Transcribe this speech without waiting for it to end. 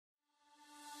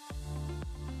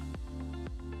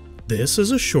This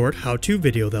is a short how-to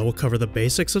video that will cover the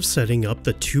basics of setting up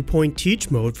the 2-point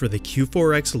teach mode for the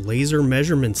Q4X Laser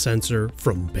Measurement Sensor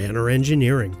from Banner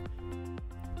Engineering.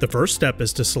 The first step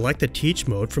is to select the teach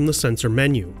mode from the sensor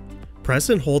menu. Press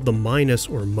and hold the minus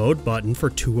or mode button for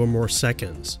 2 or more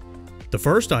seconds. The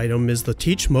first item is the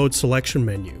teach mode selection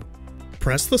menu.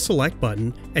 Press the select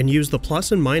button and use the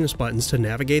plus and minus buttons to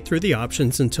navigate through the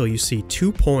options until you see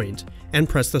 2 point and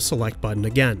press the select button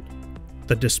again.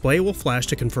 The display will flash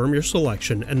to confirm your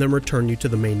selection and then return you to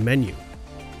the main menu.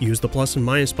 Use the plus and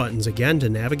minus buttons again to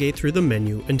navigate through the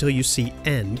menu until you see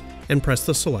end and press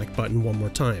the select button one more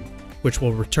time, which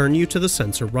will return you to the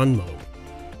sensor run mode.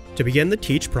 To begin the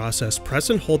teach process,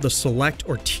 press and hold the select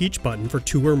or teach button for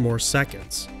 2 or more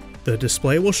seconds. The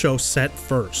display will show set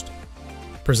first.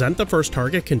 Present the first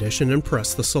target condition and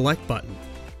press the select button.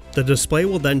 The display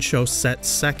will then show set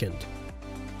second.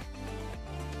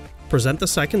 Present the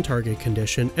second target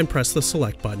condition and press the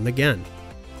select button again.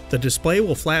 The display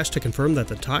will flash to confirm that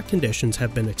the taught conditions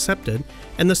have been accepted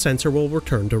and the sensor will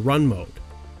return to run mode.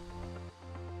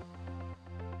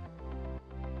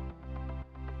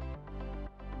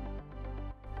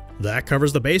 That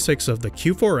covers the basics of the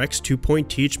Q4X 2-point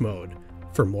teach mode.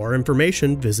 For more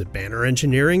information, visit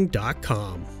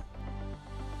bannerengineering.com.